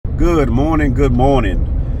Good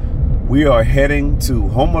morning. We are heading to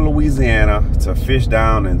Houma, Louisiana to fish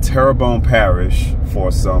down in Terrebonne Parish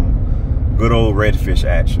for some good old redfish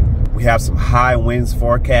action. We have some high winds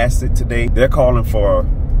forecasted today. They're calling for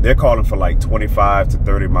like 25 to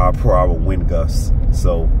 30 mile per hour wind gusts.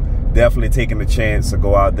 So definitely taking the chance to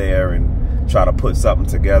go out there and try to put something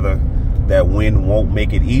together. That wind won't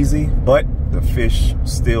make it easy, but the fish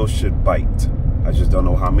still should bite. I just don't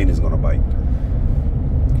know how many is gonna bite.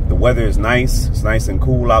 The weather is nice. It's nice and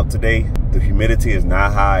cool out today. The humidity is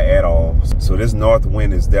not high at all. So this north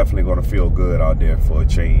wind is definitely gonna feel good out there for a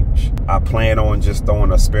change. I plan on just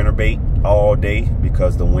throwing a spinnerbait all day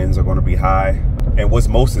because the winds are gonna be high. And what's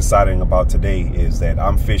most exciting about today is that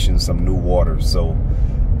I'm fishing some new waters. So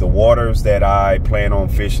the waters that I plan on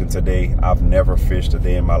fishing today, I've never fished a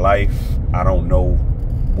day in my life. I don't know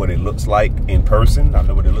what it looks like in person. I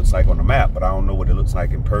know what it looks like on the map, but I don't know what it looks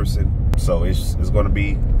like in person. So it's going to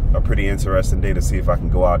be a pretty interesting day to see if I can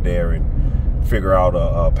go out there and figure out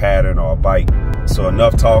a pattern or a bite. So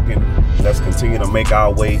enough talking. Let's continue to make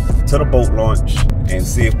our way to the boat launch and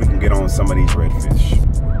see if we can get on some of these redfish.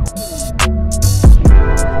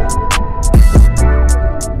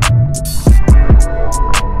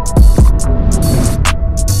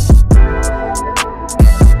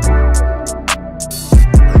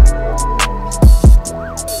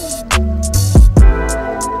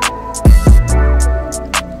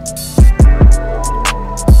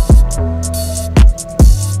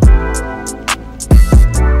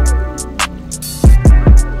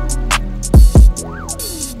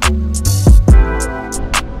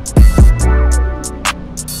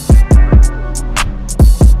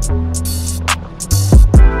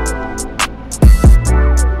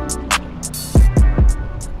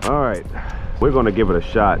 We're gonna give it a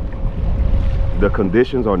shot. The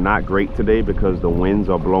conditions are not great today because the winds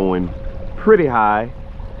are blowing pretty high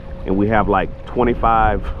and we have like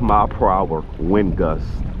 25 mile per hour wind gusts.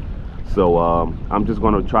 So I'm just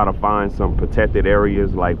gonna try to find some protected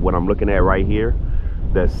areas like what I'm looking at right here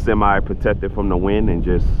that's semi-protected from the wind and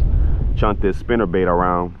just chunt this spinnerbait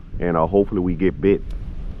around and hopefully we get bit.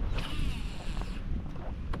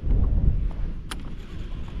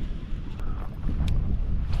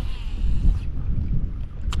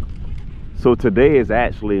 So today is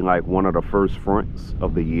actually like one of the first fronts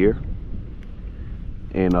of the year,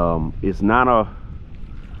 and it's not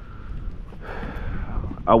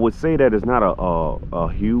I would say that it's not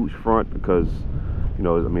a huge front because, you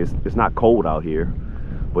know, I mean, it's not cold out here,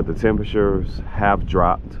 but the temperatures have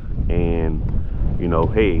dropped, and you know,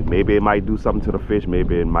 hey, maybe it might do something to the fish,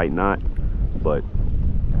 maybe it might not, but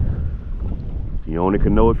you only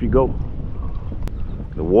can know if you go.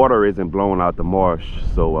 The water isn't blowing out the marsh,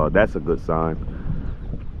 so that's a good sign.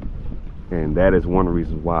 And that is one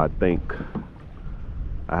reason why I think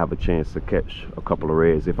I have a chance to catch a couple of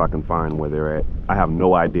reds if I can find where they're at. I have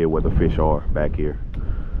no idea where the fish are back here.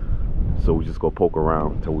 So we just go poke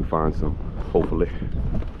around until we find some, hopefully.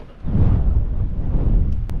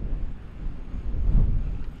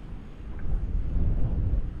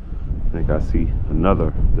 I think I see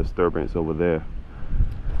another disturbance over there.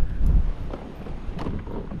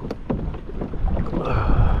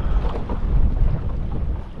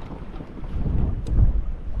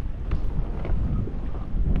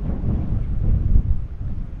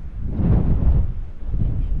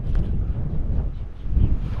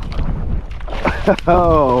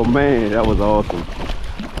 Oh man, that was awesome.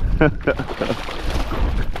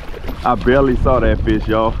 I barely saw that fish,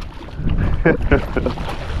 y'all.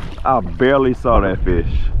 I barely saw that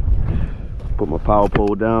fish. Put my power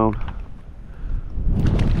pole down.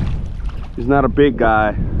 He's not a big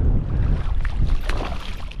guy,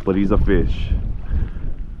 but he's a fish.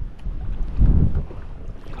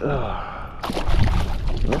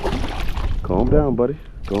 Calm down, buddy.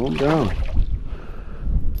 Calm down.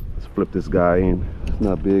 Flip this guy in. It's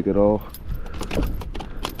not big at all.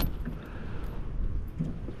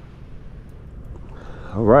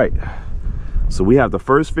 All right, so we have the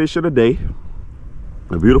first fish of the day,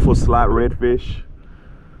 a beautiful slot redfish,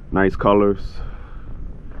 nice colors,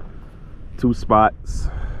 2 spots,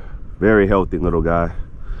 very healthy little guy.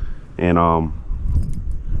 And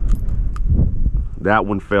that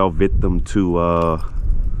one fell victim to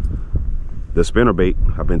the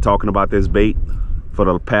spinnerbait. I've been talking about this bait for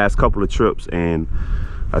the past couple of trips, and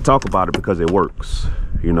I talk about it because it works,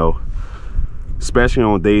 you know, especially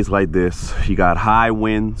on days like this. You got high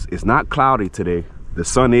winds. It's not cloudy today. The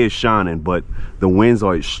sun is shining, but the winds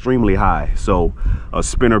are extremely high. So a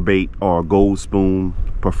spinnerbait or a gold spoon,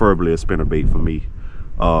 preferably a spinnerbait for me,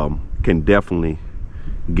 can definitely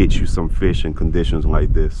get you some fish in conditions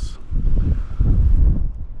like this.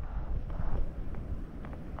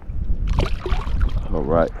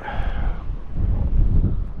 right.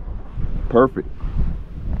 Perfect.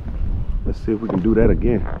 Let's see if we can do that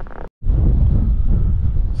again.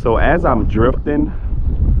 So as I'm drifting,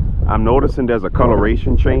 I'm noticing there's a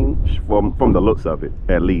coloration change from the looks of it,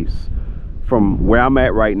 at least. From where I'm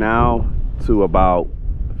at right now to about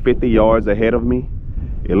 50 yards ahead of me,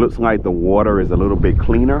 it looks like the water is a little bit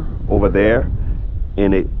cleaner over there,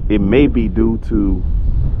 and it may be due to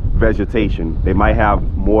vegetation. They might have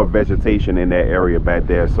more vegetation in that area back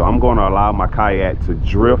there. So I'm going to allow my kayak to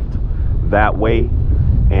drift that way,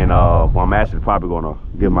 and well, I'm actually probably going to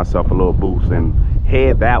give myself a little boost and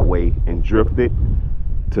head that way and drift it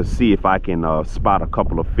to see if I can spot a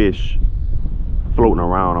couple of fish floating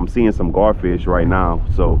around. I'm seeing some garfish right now,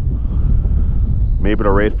 so maybe the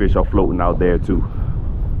redfish are floating out there too,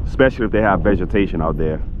 especially if they have vegetation out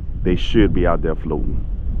there. They should be out there floating.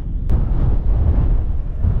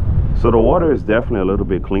 So the water is definitely a little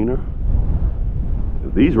bit cleaner.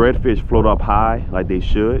 If these redfish float up high like they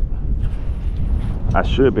should, I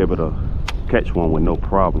should be able to catch one with no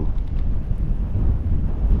problem.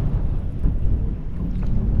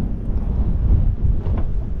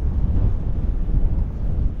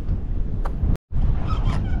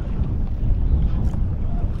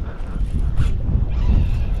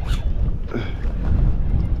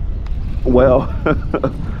 Well,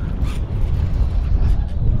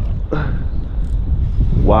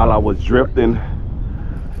 while I was drifting,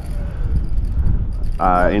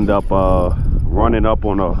 I ended up running up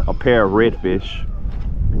on a pair of redfish,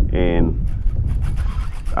 and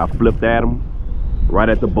I flipped at him right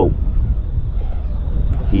at the boat.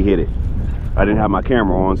 He hit it. I didn't have my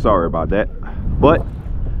camera on, sorry about that, but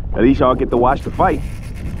at least y'all get to watch the fight.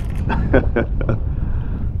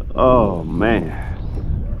 Oh man.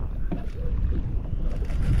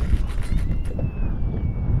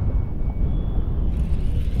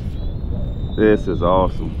 This is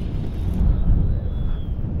awesome.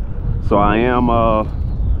 So I am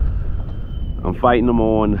I'm fighting them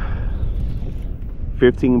on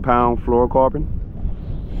 15-pound fluorocarbon.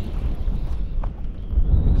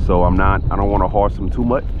 So I don't want to horse them too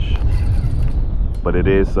much, but it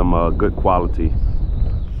is some good quality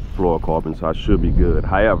fluorocarbon, so I should be good.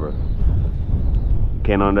 However,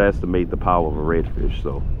 can't underestimate the power of a redfish,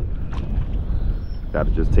 so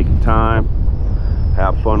gotta just take your time,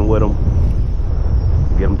 have fun with them,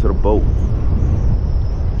 get them to the boat.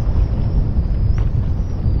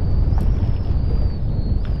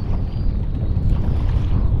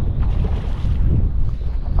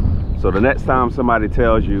 So the next time somebody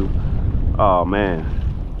tells you, oh man,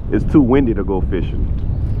 it's too windy to go fishing,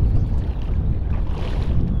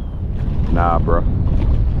 nah bro,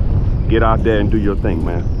 get out there and do your thing,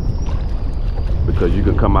 man, because you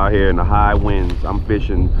can come out here in the high winds. I'm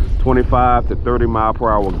fishing 25 to 30 mile per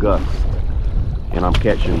hour gusts, and I'm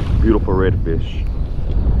catching beautiful redfish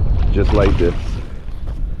just like this.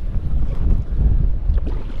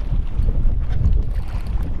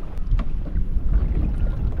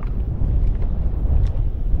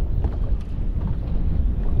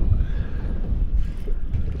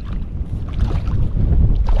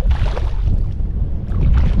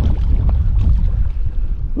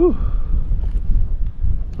 Whew.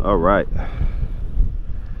 All right,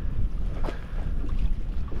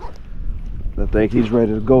 I think he's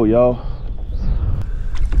ready to go, y'all.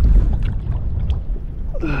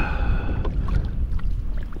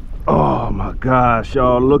 Oh my gosh,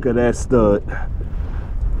 y'all, look at that stud.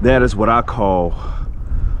 That is what I call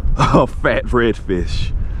a fat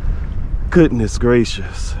redfish. Goodness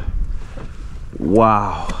gracious.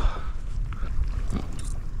 Wow.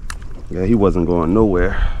 Yeah, he wasn't going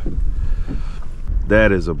nowhere.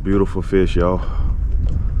 That is a beautiful fish, y'all.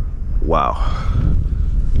 Wow.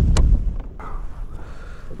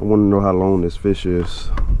 I want to know how long this fish is.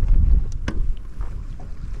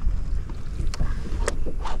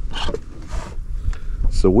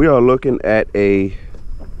 So we are looking at a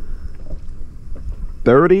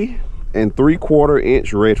 30 3/4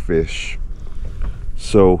 inch redfish.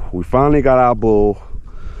 So we finally got our bull.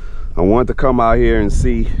 I wanted to come out here and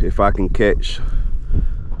see if I can catch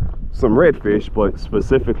some redfish, but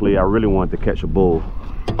specifically I really wanted to catch a bull,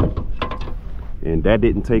 and that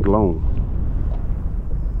didn't take long.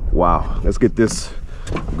 Wow, let's get this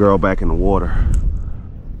girl back in the water.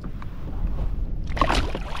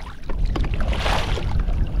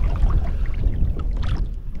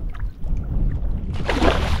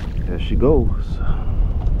 There she goes.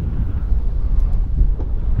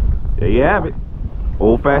 There you have it.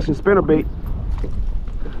 Old-fashioned spinnerbait.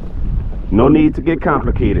 No need to get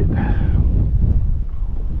complicated.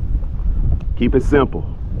 Keep it simple.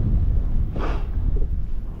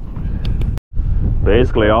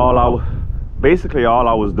 Basically all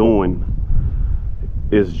I was doing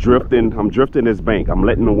is drifting. I'm drifting this bank. I'm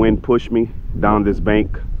letting the wind push me down this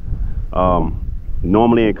bank.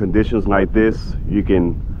 Normally in conditions like this, you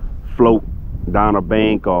can float down a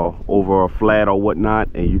bank or over a flat or whatnot,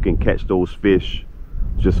 and you can catch those fish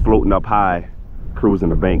just floating up high, cruising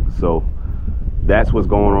the bank. So that's what's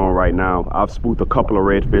going on right now. I've spooked a couple of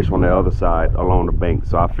redfish on the other side along the bank,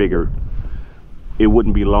 so I figured it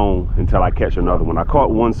wouldn't be long until I catch another one. I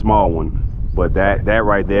caught one small one, but that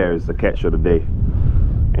right there is the catch of the day,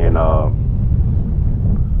 and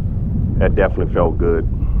that definitely felt good.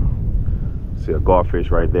 See a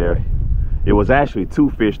garfish right there. It was actually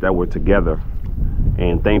two fish that were together,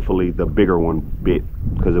 and thankfully the bigger one bit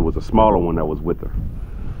because it was a smaller one that was with her.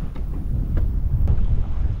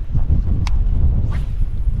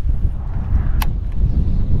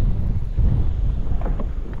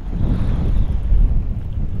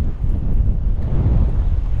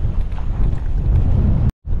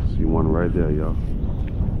 See one right there, y'all.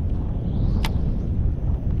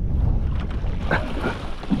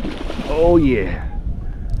 Oh yeah.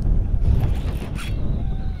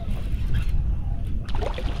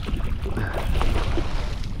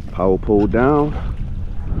 Power pole down.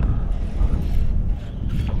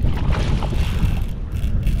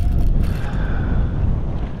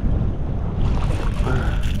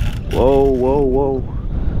 Whoa, whoa, whoa.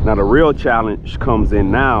 Now the real challenge comes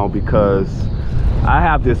in now, because I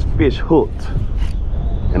have this fish hooked,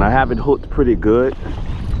 and I have it hooked pretty good,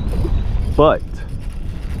 but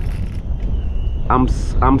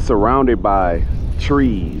I'm surrounded by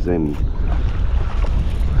trees and,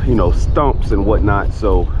 you know, stumps and whatnot,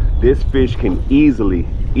 so this fish can easily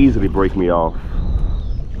break me off.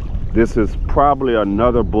 This is probably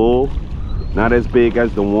another bull, not as big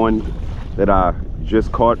as the one that I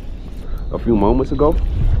just caught a few moments ago,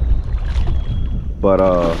 but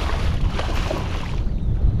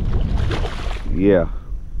yeah.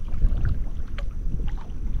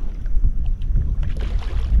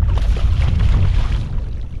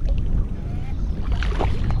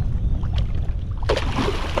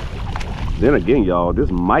 Then again, y'all, this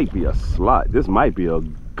might be a slot. This might be a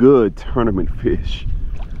good tournament fish.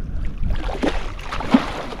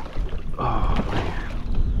 Oh, man.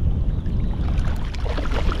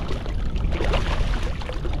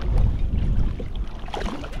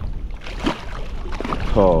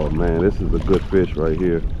 Oh, man, this is a good fish right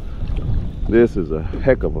here. This is a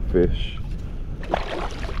heck of a fish.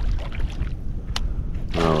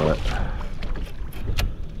 All right.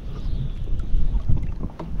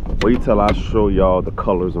 Wait till I show y'all the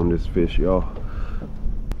colors on this fish, y'all.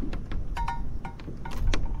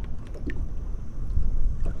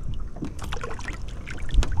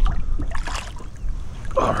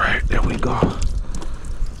 All right, there we go.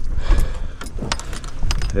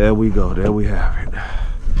 There we go, there we have it.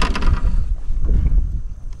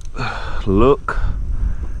 Look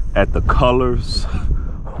at the colors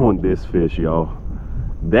on this fish, y'all.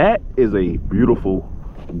 That is a beautiful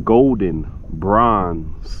golden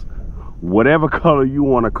bronze, whatever color you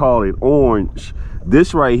want to call it, orange.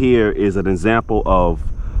 This right here is an example of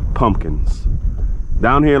pumpkins.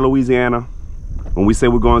 Down here in Louisiana, when we say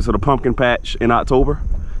we're going to the pumpkin patch in October,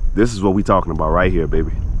 this is what we're talking about right here,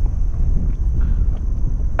 baby.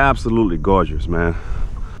 Absolutely gorgeous, man.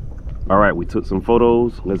 All right, we took some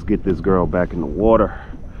photos. Let's get this girl back in the water.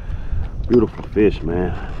 Beautiful fish,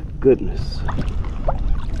 man. Goodness.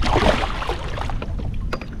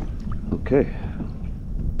 Okay.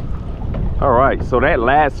 All right, so that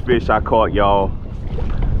last fish I caught, y'all,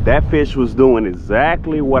 that fish was doing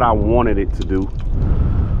exactly what I wanted it to do.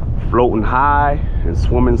 Floating high and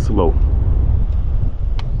swimming slow.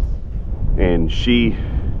 And she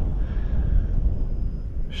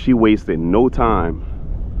wasted no time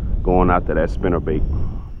going after that spinnerbait.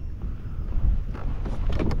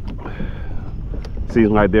 Seems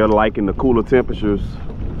like they're liking the cooler temperatures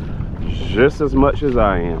just as much as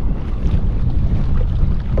I am.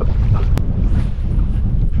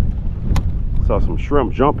 Saw some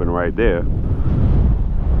shrimp jumping right there.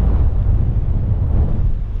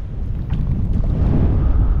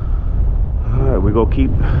 All right, we're gonna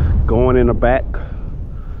keep going in the back,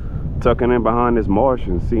 tucking in behind this marsh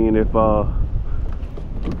and seeing if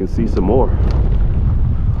we can see some more.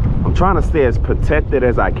 I'm trying to stay as protected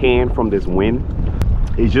as I can from this wind.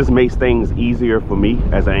 It just makes things easier for me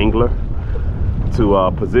as an angler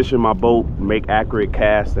to position my boat, make accurate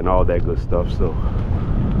casts and all that good stuff. So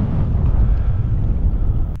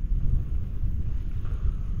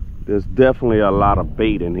there's definitely a lot of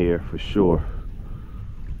bait in here for sure.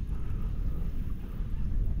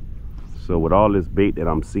 So with all this bait that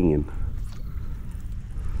I'm seeing,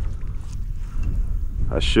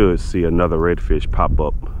 I should see another redfish pop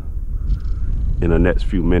up in the next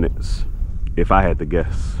few minutes, if I had to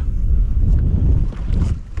guess.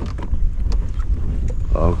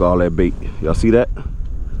 Oh, look at all that bait. Y'all see that?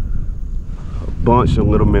 A bunch of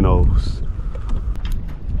little minnows.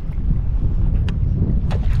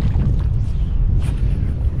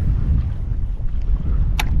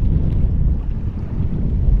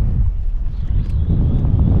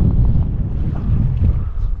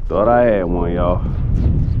 Thought I had one, y'all.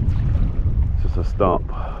 Just a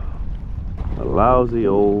stump. A lousy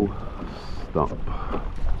old stump.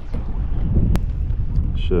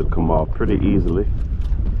 Should come off pretty easily.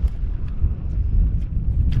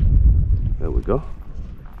 There we go.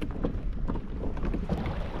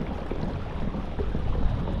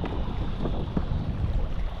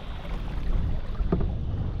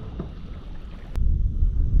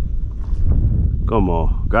 Come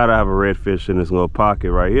on, gotta have a redfish in this little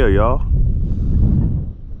pocket right here, y'all.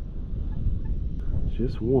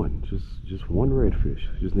 Just one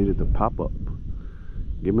redfish. Just needed to pop up.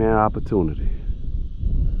 Give me an opportunity.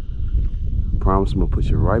 Promise I'm gonna put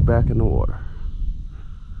you right back in the water.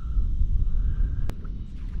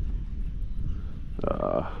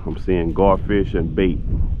 I'm seeing garfish and bait.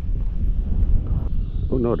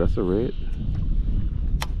 Oh no, that's a red.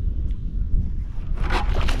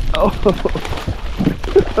 Oh,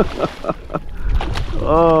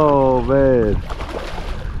 oh man.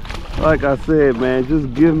 Like I said, man,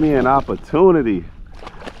 just give me an opportunity.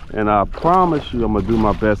 And I promise you I'm gonna do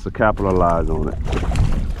my best to capitalize on it.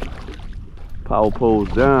 Power poles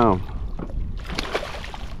down.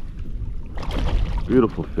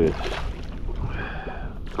 Beautiful fish.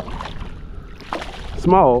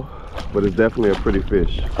 Small, but it's definitely a pretty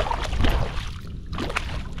fish.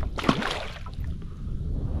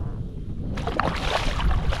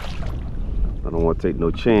 I don't want to take no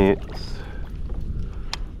chance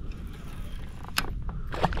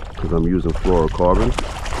because I'm using fluorocarbon.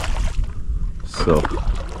 So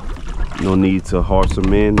no need to horse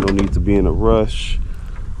them in, no need to be in a rush.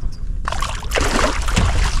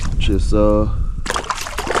 Just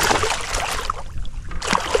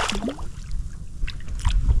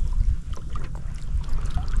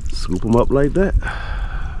scoop them up like that.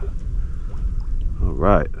 All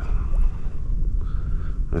right,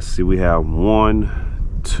 let's see, we have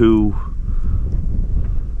 1, 2,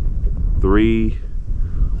 3,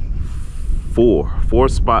 4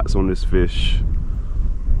 spots on this fish.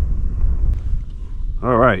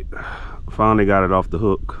 All right, finally got it off the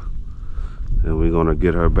hook, and we're gonna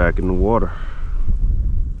get her back in the water.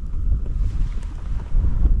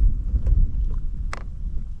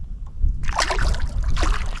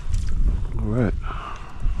 All right,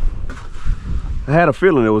 I had a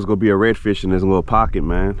feeling there was gonna be a redfish in this little pocket,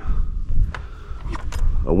 man.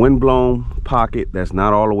 A windblown pocket that's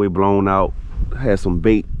not all the way blown out. Had some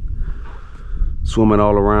bait swimming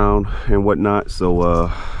all around and whatnot,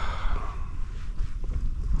 so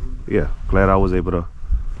yeah, glad I was able to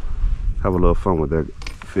have a little fun with that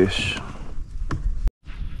fish.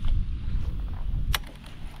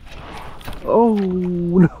 Oh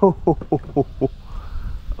no.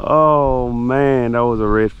 Oh man, that was a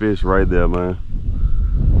redfish right there, man.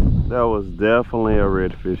 That was definitely a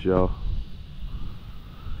redfish, y'all.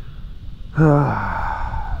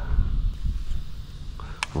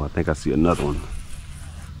 Oh, I think I see another one.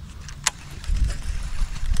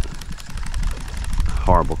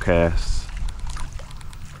 Horrible cast.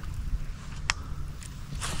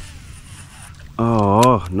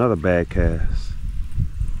 Oh, another bad cast.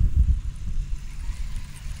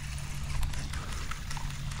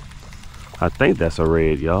 I think that's a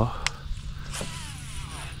red, y'all.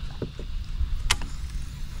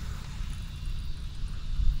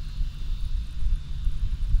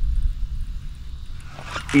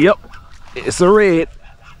 Yep, it's a red.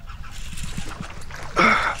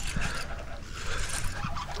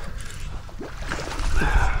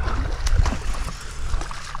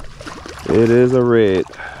 It is a red.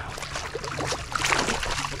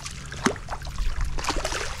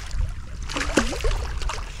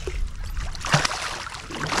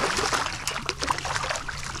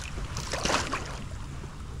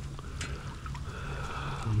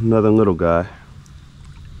 Another little guy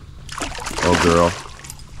or girl,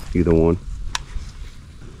 either one.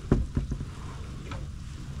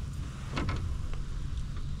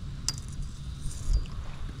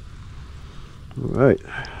 All right,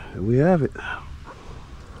 here we have it.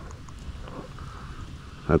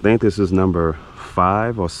 I think this is number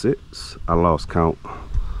 5 or 6. I lost count.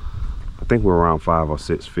 I think we're around 5 or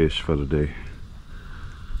 6 fish for the day.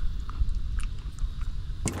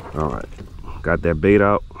 All right, got that bait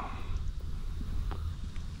out.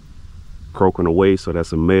 croaking away, so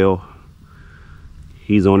that's a male.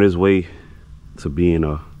 He's on his way to being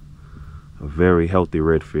a very healthy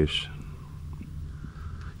redfish.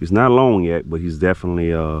 He's not long yet, but he's definitely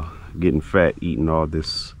getting fat, eating all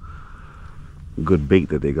this good bait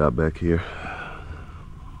that they got back here.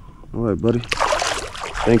 All right, buddy.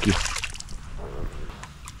 Thank you.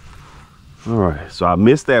 All right, so I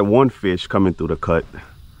missed that one fish coming through the cut,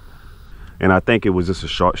 and I think it was just a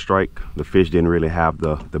short strike. The fish didn't really have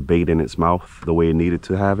the bait in its mouth the way it needed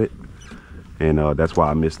to have it, and that's why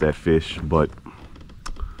I missed that fish. But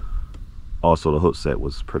also the hook set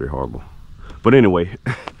was pretty horrible. But anyway,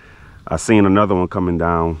 I seen another one coming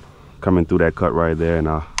through that cut right there, and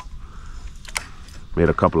I made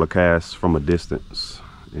a couple of casts from a distance,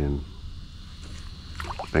 and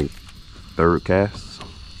I think third cast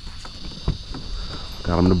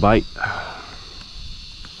got him to bite.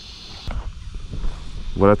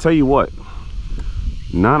 But I tell you what,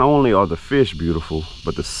 not only are the fish beautiful,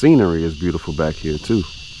 but the scenery is beautiful back here too.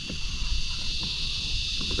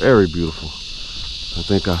 Very beautiful. I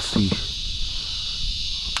think I see,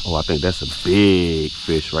 oh, I think that's a big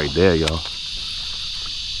fish right there, y'all.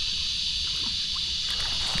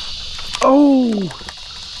 Oh,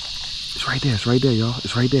 it's right there, y'all.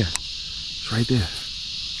 It's right there. It's right there.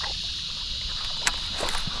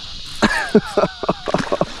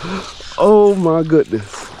 Oh my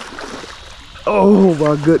goodness. Oh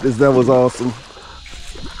my goodness, that was awesome.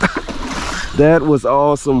 That was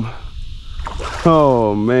awesome.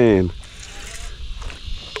 Oh man.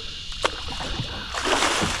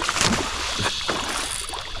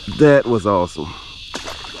 That was awesome.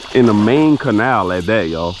 In the main canal at that,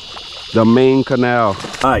 y'all. The main canal.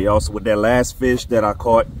 All right, y'all, so with that last fish that I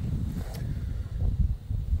caught,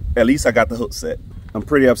 at least I got the hook set. I'm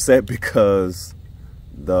pretty upset because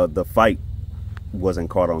the fight wasn't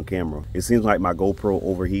caught on camera. It seems like my GoPro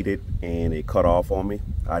overheated and it cut off on me.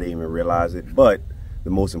 I didn't even realize it. But the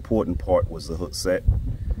most important part was the hook set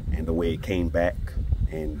and the way it came back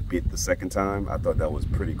and bit the second time. I thought that was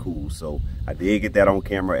pretty cool. So I did get that on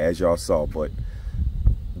camera, as y'all saw, but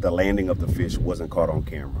the landing of the fish wasn't caught on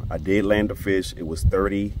camera. I did land the fish. It was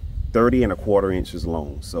 30 1/4 inches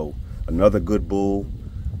long. So another good bull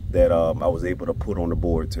that I was able to put on the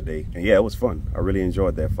board today. And yeah, it was fun. I really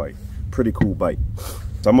enjoyed that fight. Pretty cool bite.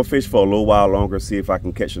 So I'm gonna fish for a little while longer, see if I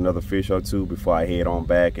can catch another fish or two before I head on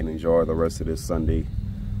back and enjoy the rest of this Sunday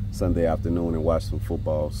afternoon and watch some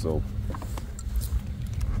football. So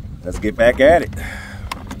let's get back at it.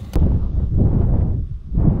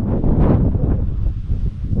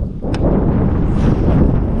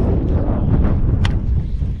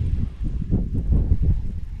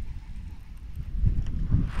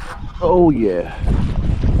 Oh yeah.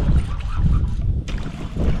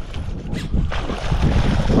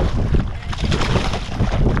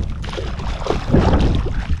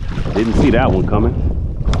 Didn't see that one coming.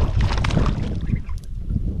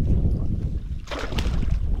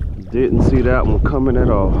 Didn't see that one coming at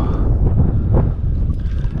all.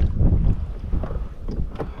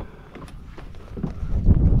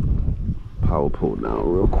 Power pull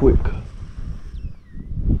down real quick.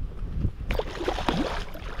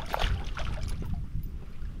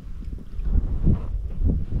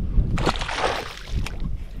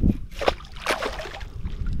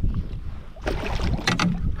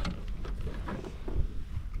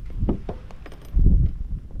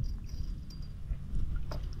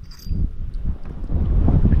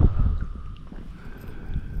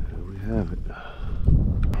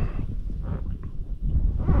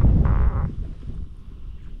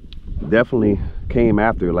 Definitely came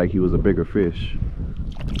after it like he was a bigger fish,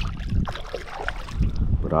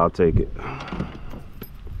 but I'll take it.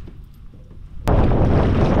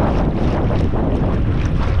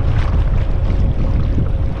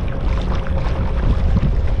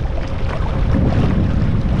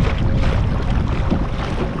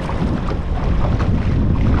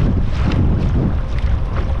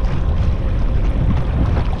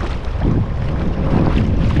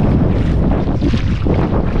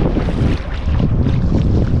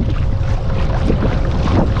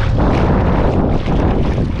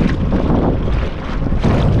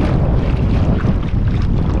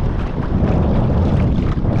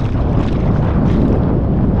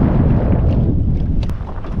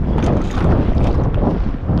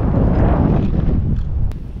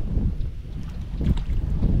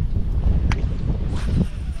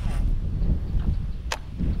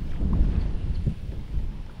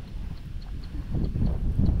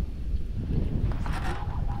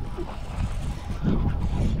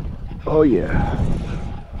 Oh yeah.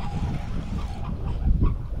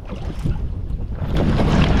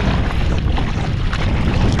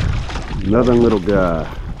 Another little guy.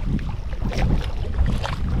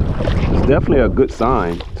 It's definitely a good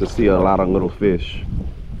sign to see a lot of little fish.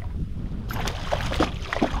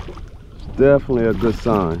 It's definitely a good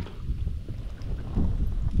sign.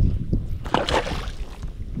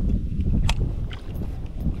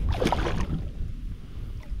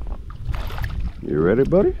 You ready,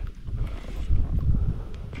 buddy?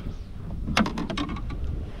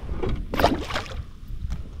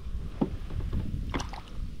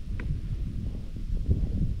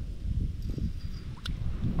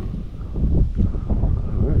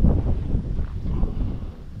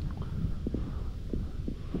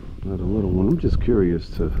 Another little one. I'm just curious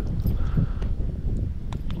to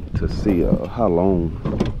see how long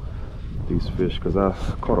these fish, because I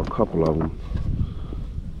caught a couple of them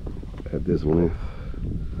at this length.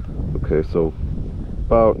 Okay, so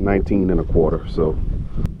about 19 1/4, so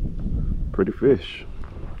pretty fish.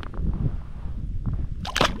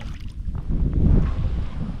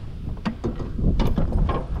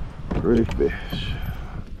 Pretty fish.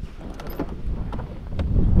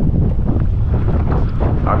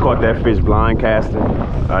 I caught that fish blind casting.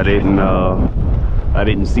 I didn't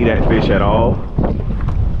see that fish at all.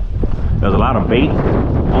 There's a lot of bait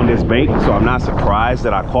on this bank, so I'm not surprised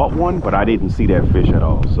that I caught one, but I didn't see that fish at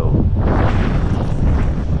all. So,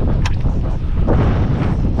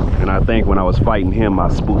 and I think when I was fighting him, I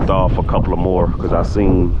spooked off a couple of more because I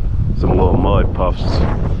seen some little mud puffs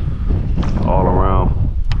all around.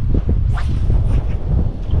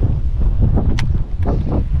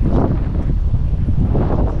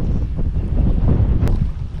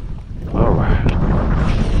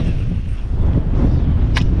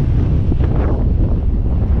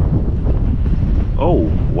 Oh,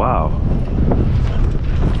 wow.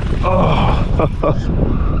 Oh.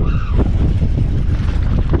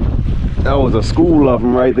 That was a school of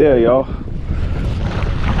them right there, y'all.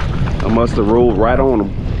 I must have rolled right on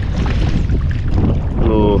them.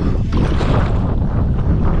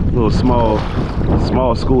 Little small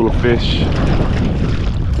school of fish.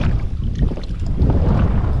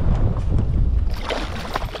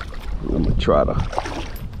 I'm gonna try to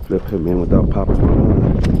flip him in without popping my line.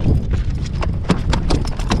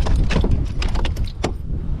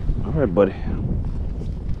 All right, buddy.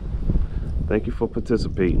 Thank you for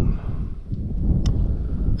participating.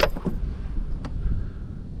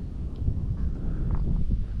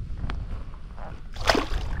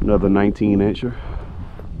 Another 19 incher.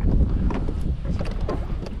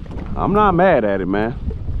 I'm not mad at it, man.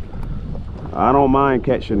 I don't mind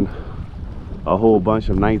catching a whole bunch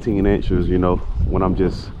of 19 inchers, you know, when I'm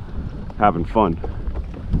just having fun.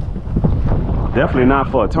 Definitely not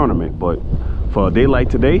for a tournament, but for a day like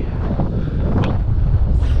today,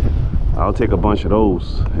 I'll take a bunch of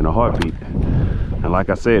those in a heartbeat. And like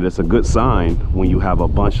I said, it's a good sign when you have a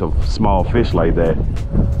bunch of small fish like that.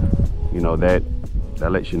 You know, that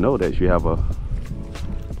lets you know that you have a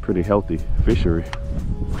pretty healthy fishery.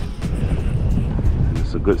 And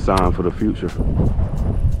it's a good sign for the future.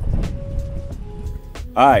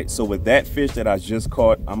 All right, so with that fish that I just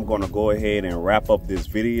caught, I'm gonna go ahead and wrap up this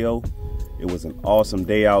video. It was an awesome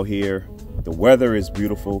day out here. The weather is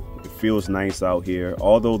beautiful. It feels nice out here,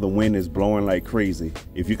 although the wind is blowing like crazy.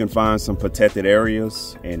 If you can find some protected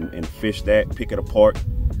areas and fish that, pick it apart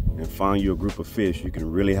and find you a group of fish, you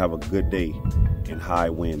can really have a good day in high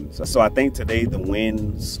winds. So I think today the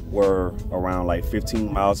winds were around like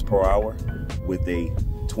 15 miles per hour with a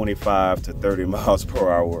 25 to 30 miles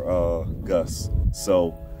per hour gust.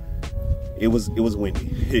 So it was windy.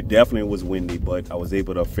 It definitely was windy, but I was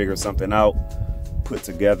able to figure something out, put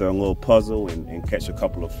together a little puzzle and catch a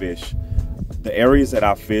couple of fish. The areas that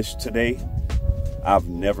I fished today, I've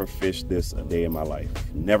never fished this a day in my life.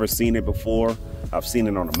 Never seen it before. I've seen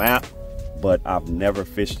it on a map, but I've never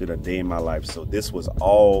fished it a day in my life. So this was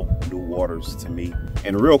all new waters to me.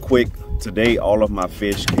 And real quick, today all of my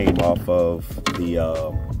fish came off of the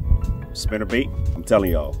spinnerbait. I'm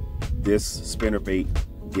telling y'all, this spinnerbait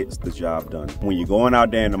gets the job done. When you're going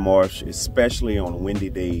out there in the marsh, especially on windy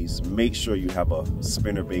days, make sure you have a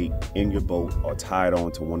spinnerbait in your boat or tied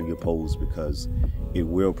on to one of your poles, because it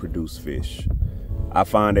will produce fish. I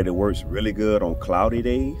find that it works really good on cloudy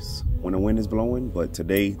days when the wind is blowing, but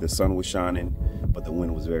today the sun was shining, but the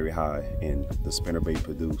wind was very high and the spinnerbait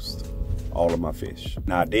produced all of my fish.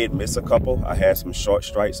 Now I did miss a couple. I had some short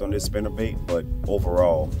strikes on this spinnerbait, but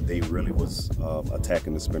overall they really was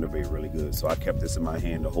attacking the spinnerbait really good. So I kept this in my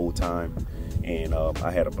hand the whole time and I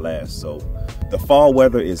had a blast. So the fall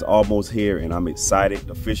weather is almost here and I'm excited.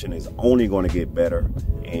 The fishing is only going to get better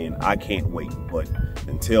and I can't wait. But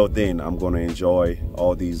until then, I'm going to enjoy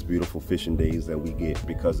all these beautiful fishing days that we get,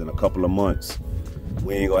 because in a couple of months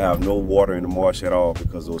We ain't gonna have no water in the marsh at all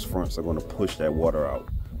because those fronts are gonna push that water out.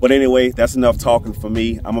 But anyway, that's enough talking for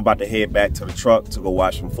me. I'm about to head back to the truck to go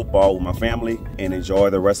watch some football with my family and enjoy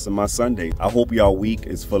the rest of my Sunday. I hope y'all week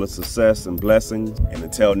is full of success and blessings. And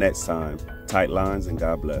until next time, tight lines and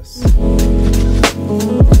God bless.